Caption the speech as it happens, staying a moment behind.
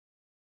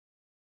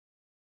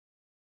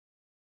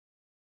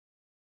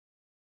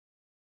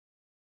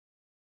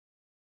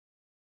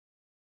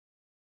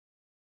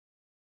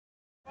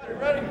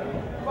Ready?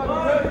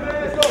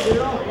 Let's go,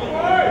 get on.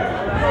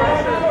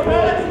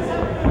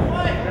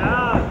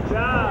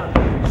 Job.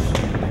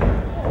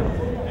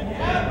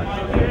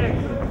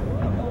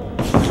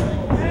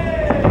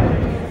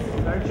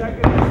 Start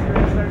checking this,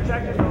 Chris. Start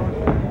checking those.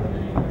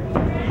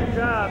 Good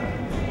job.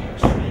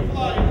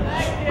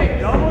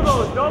 Double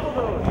those.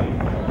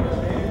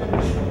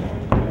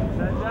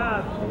 Good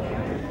job.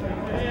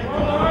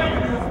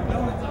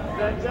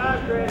 Good job,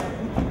 Chris.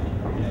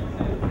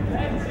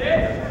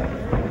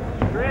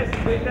 Chris,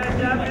 take that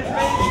jab in his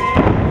face, man.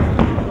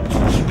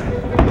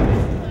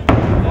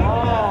 Oh,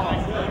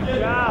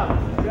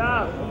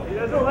 job. He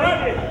doesn't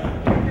like it.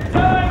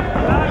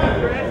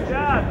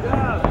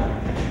 Job,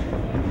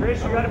 Chris,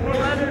 you gotta put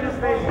leather in his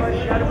face, buddy.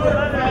 You gotta put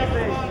leather in his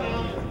face.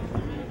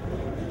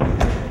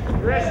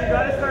 Chris, you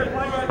gotta start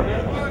punching,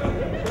 man.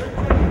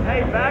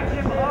 Hey, back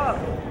him up.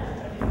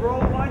 Throw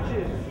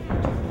punches.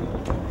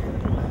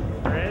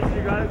 Chris,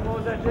 you gotta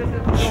close that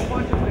distance and throw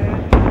punches,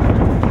 man.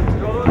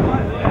 Throw those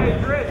punches. Hey,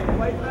 Chris,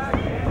 fight back,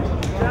 man.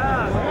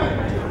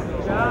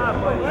 Job,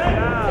 buddy.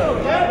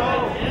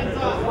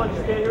 Punches,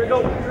 okay, here we go.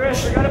 Chris,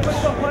 we gotta put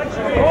some punches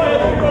in. Go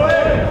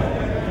ahead.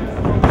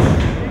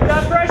 Keep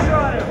that pressure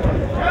on him.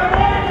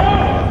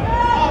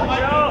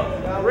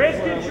 Wrist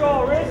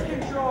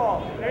control.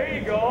 There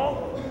you go.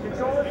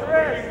 Control his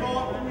wrist.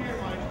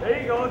 There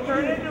you go.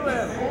 Turn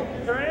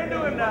into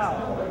him now.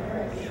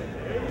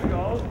 There you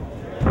go.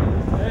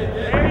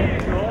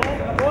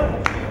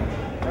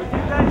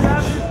 Keep that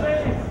jab in his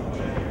face.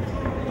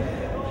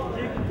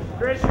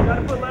 Chris, you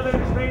gotta put leather in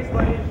his face,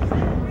 buddy.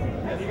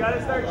 And you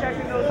gotta start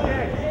checking those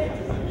kicks.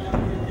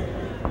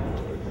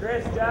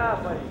 Chris,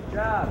 job, buddy.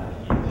 Job.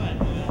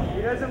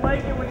 He doesn't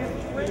like it when you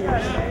swing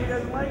that, man. He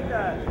doesn't like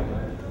that.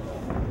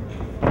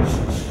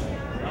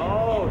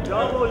 Oh,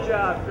 double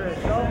job, Chris.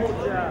 Double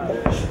job.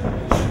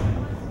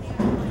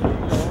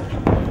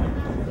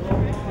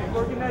 Keep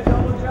working that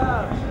double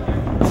job.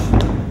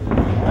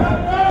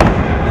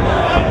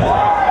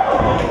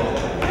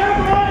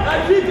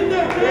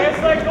 Chris,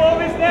 let go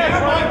of his neck.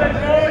 Let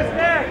go of his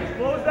neck.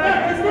 Close that.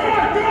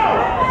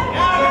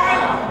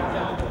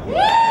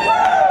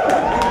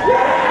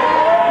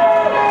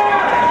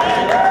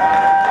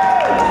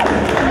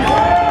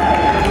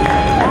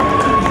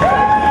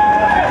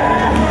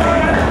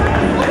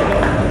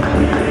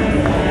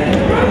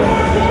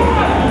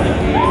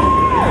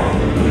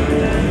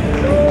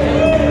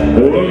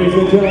 Ladies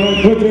and gentlemen,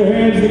 put your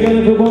hands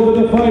together for both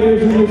of the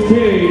fighters in this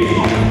cage.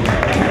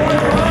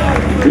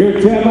 Your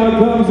tap out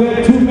comes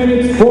at 2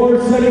 minutes, 4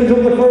 seconds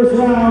of the first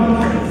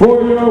round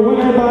for your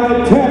winner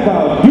by tap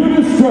out. Due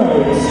to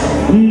strikes,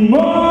 Hammond.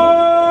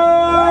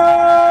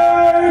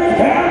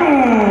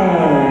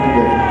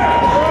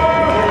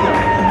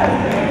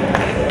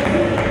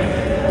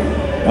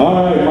 All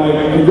right, Mike,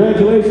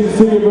 congratulations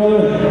to you,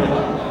 brother.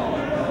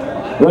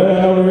 Right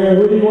on over here,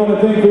 who do you want to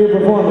thank for your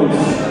performance?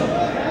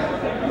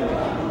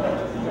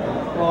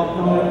 Well, I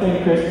want to thank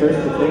Chris first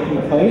for taking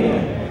the fight.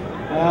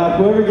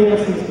 Whoever gave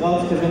us these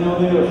gloves, because I know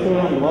they were short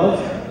on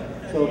gloves,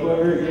 so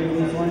whoever gave me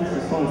these ones,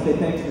 just want to say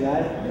thanks for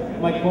that.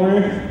 My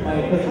corner,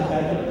 my cousin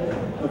Patrick,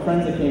 my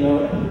friends that came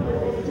out,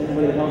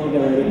 everybody that helped me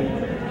get ready.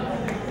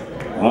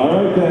 All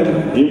right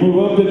then, you move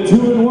up to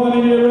 2-1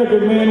 in your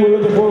record, man. We're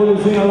looking forward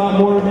to seeing a lot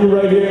more of you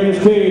right here in this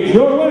cage.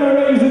 Your winner.